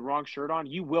and you have the wrong shirt on,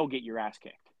 you will get your ass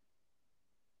kicked.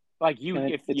 Like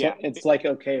it's like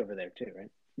okay over there too,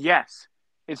 right? Yes,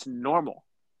 it's normal.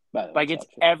 Like it's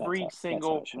every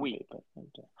single week.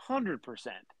 100%.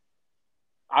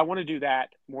 I want to do that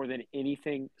more than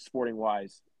anything sporting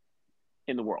wise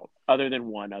in the world, other than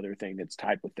one other thing that's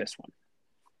tied with this one.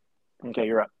 Okay,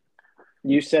 you're up.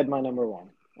 You said my number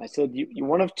one. I said you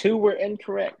one of two were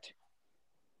incorrect,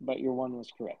 but your one was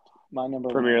correct. My number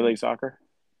Premier League soccer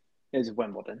is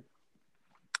Wimbledon.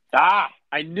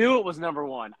 I knew it was number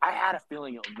one. I had a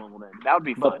feeling it was Wimbledon. That would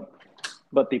be fun.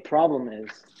 But the problem is,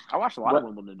 I watched a lot of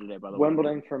Wimbledon today, by the way.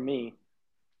 Wimbledon for me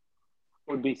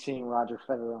would be seeing Roger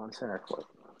Federer on center court.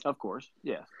 Of course,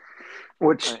 yeah.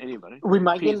 Which anybody we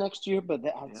might get next year, but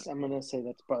I'm going to say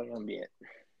that's probably going to be it.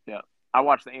 Yeah, I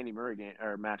watched the Andy Murray game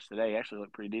or match today. He actually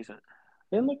looked pretty decent.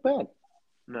 Didn't look bad.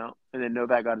 No, and then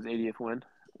Novak got his 80th win.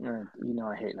 You know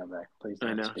I hate Novak. Please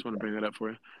don't. I know. I just want to bring that up for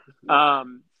you.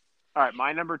 All right,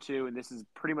 my number two, and this is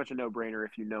pretty much a no-brainer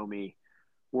if you know me.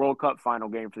 World Cup final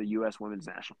game for the U.S. women's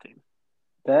national team.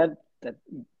 That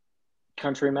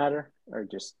country matter or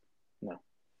just no?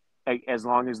 As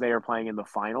long as they are playing in the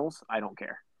finals, I don't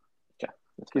care. Okay.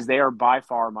 Because they are by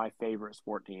far my favorite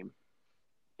sport team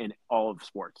in all of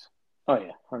sports. Oh,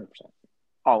 yeah, 100%.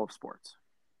 All of sports.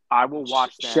 I will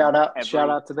watch them. Shout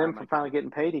out to them for finally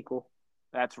getting paid equal.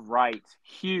 That's right.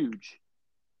 Huge.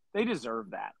 They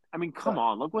deserve that. I mean, come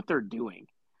on. Look what they're doing.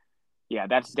 Yeah,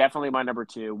 that's definitely my number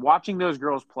two. Watching those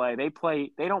girls play, they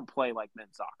don't play like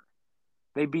men's soccer.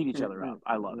 They beat each other up.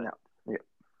 I love it.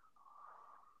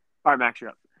 All right, Max, you're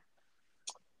up.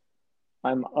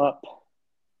 I'm up.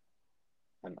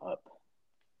 I'm up.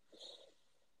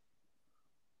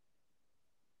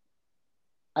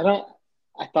 I don't.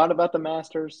 I thought about the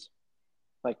Masters,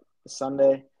 like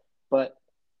Sunday, but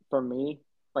for me,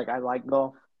 like I like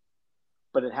golf,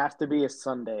 but it has to be a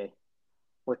Sunday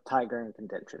with Tiger in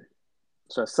contention.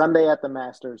 So Sunday at the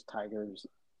Masters, Tigers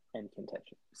in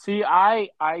contention. See, I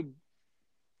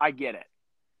get it,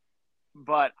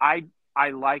 but I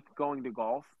like going to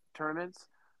golf tournaments,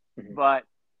 Mm-hmm. but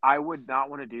I would not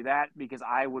want to do that because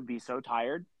I would be so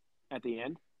tired at the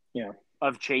end Yeah.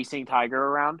 of chasing Tiger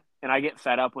around, and I get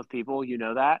fed up with people. You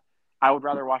know that. I would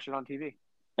rather watch it on TV.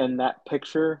 And that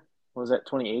picture was that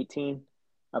 2018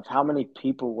 of how many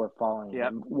people were following Yep.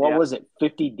 him. What Yep. was it?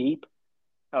 50 deep?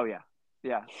 Oh yeah,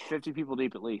 50 people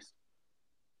deep at least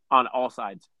on all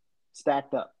sides.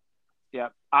 Stacked up.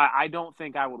 Yep. I don't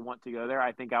think I would want to go there.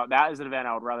 I think that is an event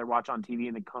I would rather watch on TV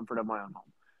in the comfort of my own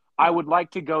home. I would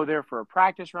like to go there for a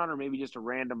practice round or maybe just a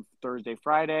random Thursday,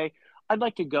 Friday. I'd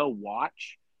like to go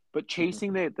watch, but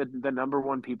chasing the number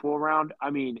one people around, I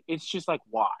mean, it's just like,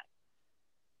 why?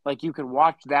 Like, you can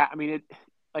watch that. I mean,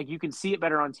 like, you can see it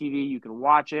better on TV. You can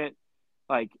watch it.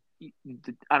 Like,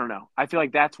 I don't know. I feel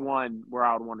like that's one where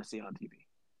I would want to see on TV.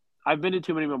 I've been to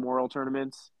too many memorial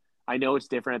tournaments. I know it's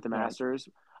different at the Masters.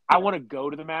 I want to go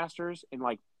to the Masters and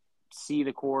like see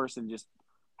the course and just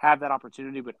have that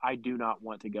opportunity, but I do not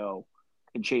want to go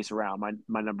and chase around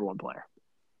my number one player.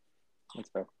 That's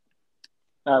fair.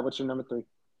 What's your number 3?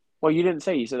 Well, you didn't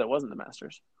say. You said it wasn't the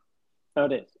Masters. Oh,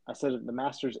 it is. I said the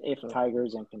Masters if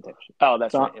Tiger's in contention. Oh,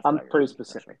 that's so right. I'm pretty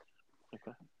specific.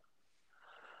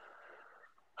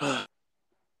 Okay.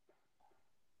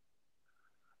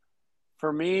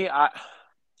 For me,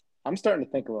 I'm starting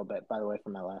to think a little bit, by the way,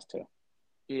 for my last 2.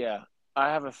 Yeah, I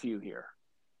have a few here.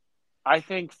 I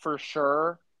think for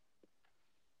sure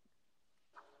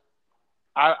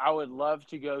I would love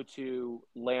to go to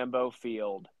Lambeau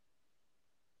Field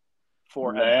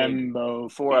for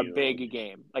a big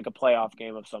game, like a playoff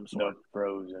game of some sort. The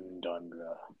frozen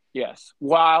tundra. Yes,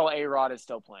 while A-Rod is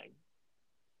still playing.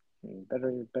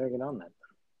 Better get on that.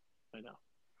 I know.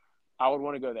 I would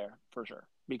want to go there for sure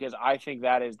because I think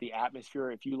that is the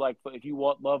atmosphere. If you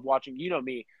love watching, you know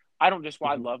me. I don't just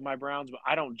I love my Browns, but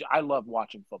I love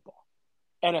watching football.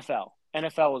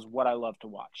 NFL is what I love to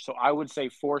watch. So I would say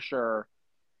for sure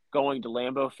going to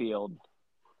Lambeau Field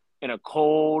in a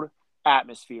cold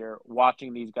atmosphere,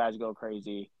 watching these guys go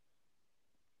crazy.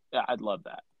 Yeah, I'd love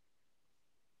that.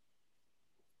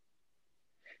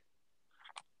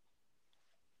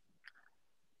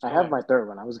 I have my third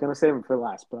one. I was gonna save it for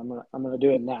last, but I'm gonna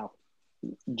do it now,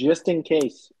 just in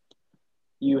case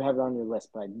you have it on your list,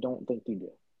 but I don't think you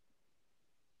do.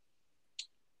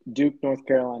 Duke, North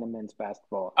Carolina men's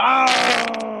basketball. Oh,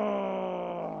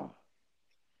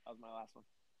 that was my last one.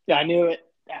 Yeah, I knew it.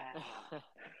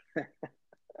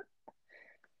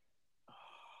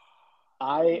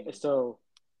 So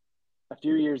a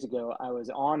few years ago, I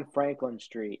was on Franklin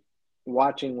Street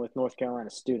watching with North Carolina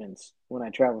students when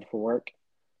I traveled for work.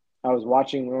 I was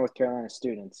watching North Carolina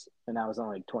students, and I was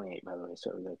only 28, by the way, so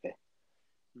it was okay.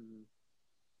 Mm-hmm.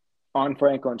 On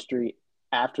Franklin Street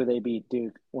after they beat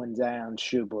Duke when Zion's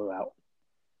shoe blew out.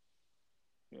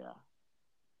 Yeah.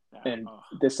 And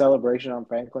the celebration on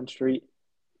Franklin Street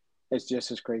is just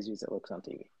as crazy as it looks on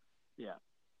TV. Yeah.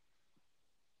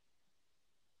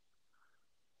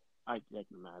 I can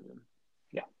imagine.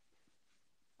 Yeah.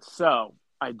 So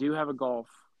I do have a golf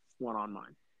one on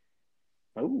mine.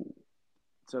 Oh.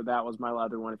 So that was my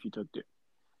other one if you took Duke.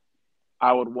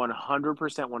 I would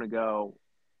 100% want to go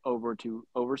over to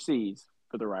overseas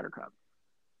for the Ryder Cup.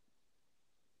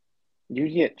 You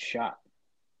get shot.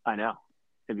 I know.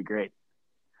 It'd be great.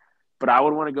 But I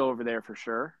would want to go over there for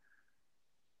sure.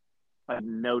 Like,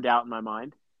 no doubt in my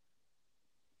mind.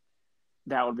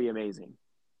 That would be amazing.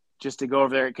 Just to go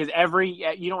over there. Because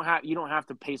you don't have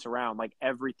to pace around. Like,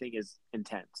 everything is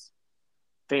intense.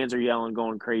 Fans are yelling,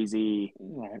 going crazy.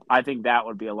 Right. I think that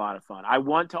would be a lot of fun. I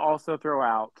want to also throw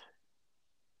out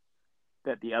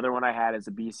that the other one I had is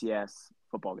a BCS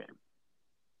football game.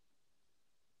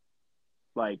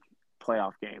 Like,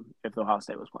 playoff game if Ohio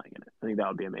State was playing in it. I think that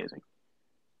would be amazing.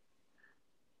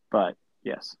 But,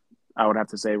 yes, I would have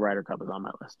to say Ryder Cup is on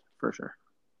my list for sure.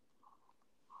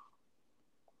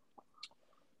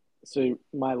 So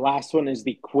my last one is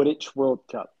the Quidditch World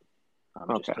Cup.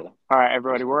 Okay. All right,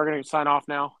 everybody, we're going to sign off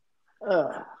now.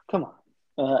 Come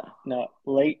on. No,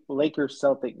 Lakers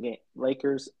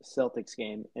Celtics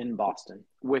game in Boston.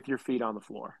 With your feet on the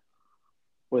floor.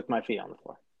 With my feet on the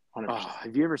floor. 100%.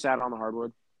 Have you ever sat on the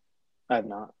hardwood? I have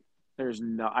not.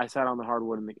 I sat on the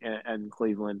hardwood in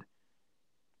Cleveland.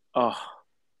 Oh,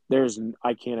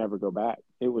 I can't ever go back.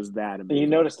 It was that And you amazing.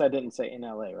 noticed I didn't say in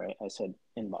LA, right? I said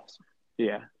in Boston.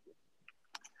 Yeah.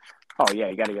 Oh yeah,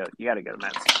 you gotta go. You gotta go to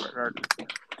Madison Square Garden.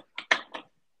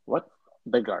 What?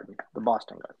 The Garden, the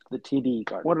Boston Garden, the TD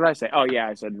What Garden. did I say? Oh yeah,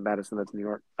 I said Madison. That's New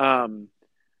York.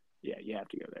 Yeah, you have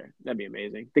to go there. That'd be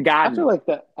amazing. The I feel Garden. like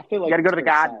that. I feel You like gotta go that's to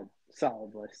the pretty Garden.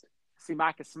 solid list. See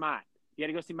Micah Smart. You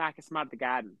gotta go see Micah Smart at the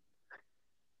Garden.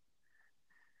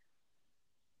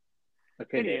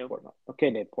 Okay, Dave Anywho, Portnoy.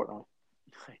 Okay, Dave Portnoy.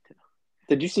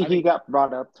 Did you see I he think got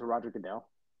brought up to Roger Goodell?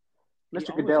 he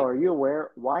Mr. always Goodell, are you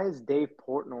aware? Why is Dave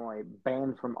Portnoy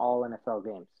banned from all NFL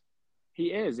games? he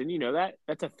is, and you know that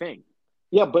that's a thing.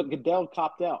 Yeah, but Goodell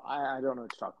copped out. I don't know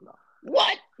what you're talking about.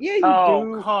 What? Yeah, you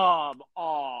Oh do. come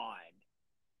on!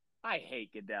 I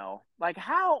hate Goodell. Like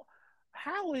how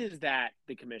is that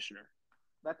the commissioner?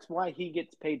 That's why he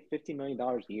gets paid $50 million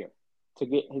a year to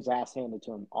get his ass handed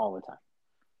to him all the time.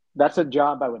 That's a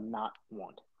job I would not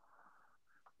want.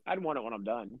 I'd want it when I'm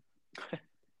done.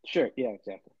 Sure. Yeah,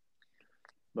 exactly.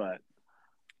 But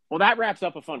well, that wraps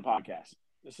up a fun podcast.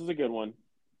 This is a good one.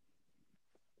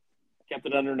 Kept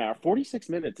it under an hour. 46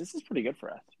 minutes. This is pretty good for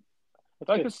us. I That's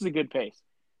feel like good. this is a good pace.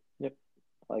 Yep.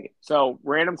 I like it. So,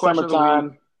 random question of the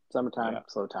week. Summertime, Yeah.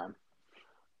 slow time.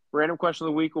 Random question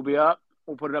of the week will be up.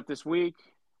 We'll put it up this week.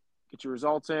 Get your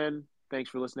results in. Thanks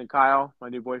for listening, Kyle, my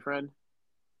new boyfriend.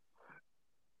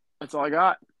 That's all I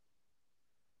got.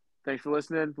 Thanks for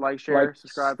listening. Like, share,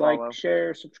 subscribe, follow. Like,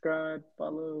 share, subscribe,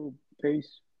 follow.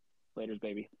 Peace. Laters,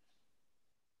 baby.